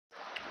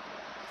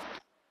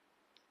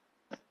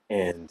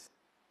And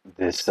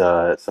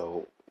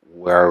so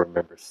where I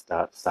remember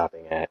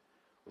stopping at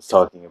was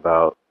talking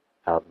about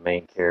how the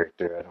main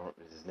character, I don't,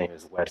 his name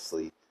is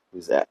Wesley,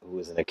 who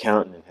is an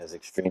accountant and has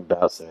extreme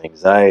bouts of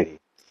anxiety,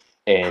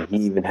 and he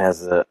even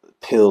has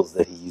pills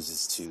that he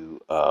uses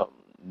to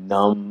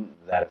numb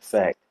that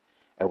effect.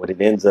 And what it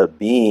ends up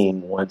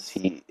being once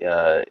he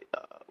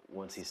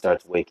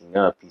starts waking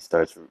up,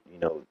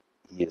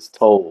 he is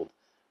told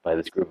by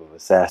this group of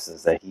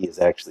assassins that he is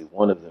actually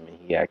one of them, and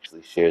he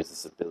actually shares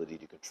this ability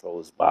to control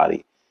his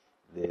body,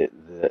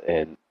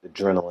 and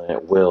adrenaline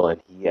at will, and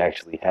he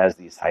actually has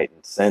these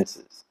heightened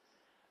senses.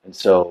 And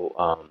so,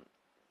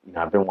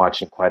 I've been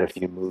watching quite a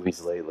few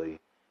movies lately,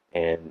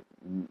 and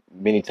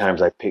many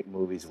times I pick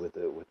movies with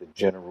a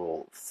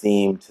general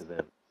theme to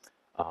them.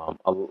 Um,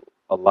 a,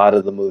 a lot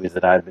of the movies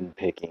that I've been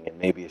picking, and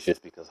maybe it's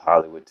just because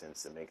Hollywood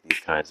tends to make these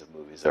kinds of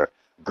movies, are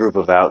a group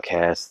of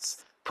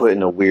outcasts put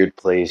in a weird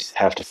place,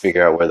 have to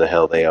figure out where the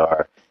hell they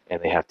are,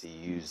 and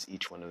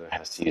each one of them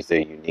has to use their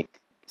unique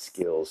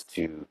skills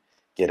to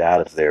get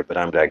out of there. But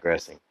I'm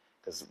digressing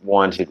because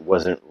Wanted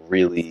wasn't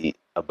really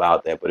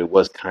about that, but it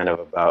was kind of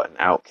about an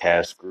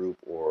outcast group,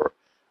 or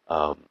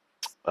um,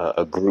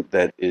 a group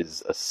that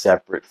is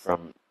separate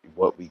from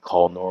what we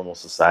call normal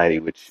society,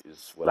 which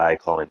is what I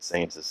call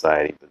insane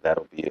society, but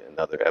that'll be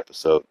another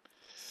episode.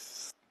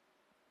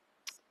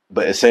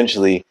 But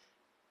essentially,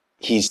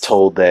 he's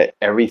told that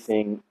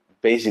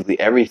basically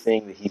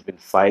everything that he's been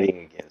fighting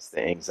against,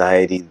 the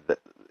anxiety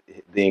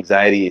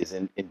is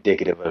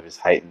indicative of his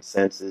heightened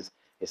senses,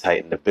 his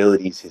heightened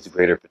abilities, his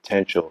greater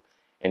potential,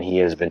 and he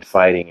has been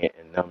fighting it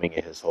and numbing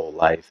it his whole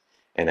life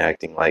and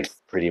acting like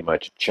pretty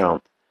much a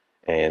chump,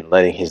 and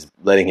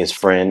letting his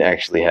friend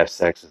actually have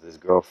sex with his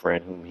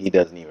girlfriend, whom he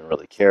doesn't even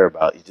really care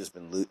about. He's just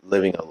been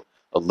living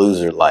a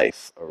loser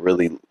life, a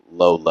really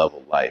low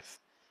level life,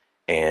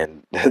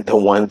 and the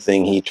one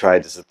thing he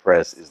tried to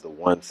suppress is the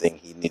one thing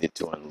he needed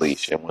to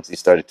unleash. And once he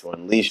started to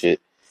unleash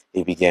it,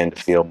 he began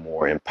to feel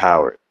more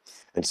empowered.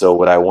 And so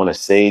what I want to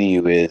say to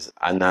you is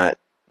I'm not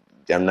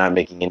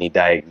making any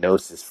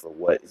diagnosis for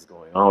what is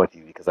going on with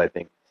you, because I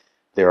think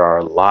there are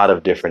a lot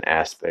of different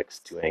aspects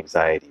to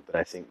anxiety, but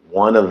I think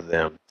one of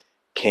them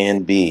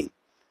can be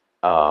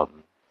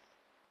um,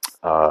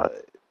 uh,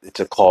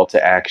 it's a call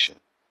to action.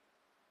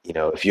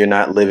 If you're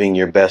not living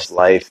your best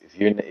life,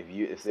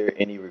 if there are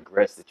any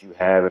regrets that you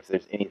have, if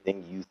there's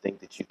anything you think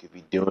that you could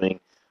be doing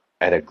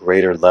at a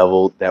greater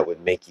level that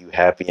would make you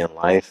happy in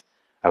life,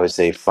 I would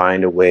say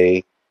find a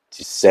way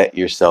to set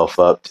yourself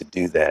up to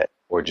do that,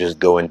 or just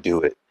go and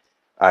do it.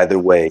 Either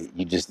way,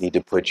 you just need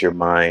to put your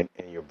mind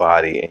and your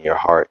body and your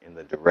heart in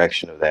the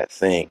direction of that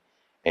thing,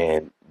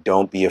 and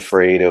don't be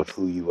afraid of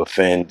who you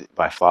offend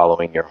by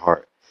following your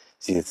heart.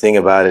 See, the thing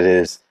about it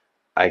is,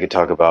 I could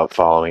talk about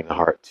following the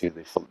heart too,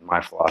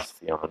 my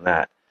philosophy on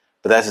that.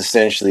 But that's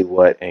essentially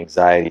what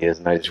anxiety is,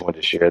 and I just wanted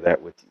to share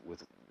that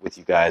with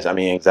you guys. I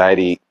mean,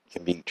 anxiety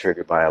can be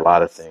triggered by a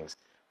lot of things,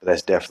 but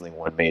that's definitely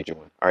one major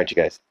one. All right, you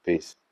guys, peace.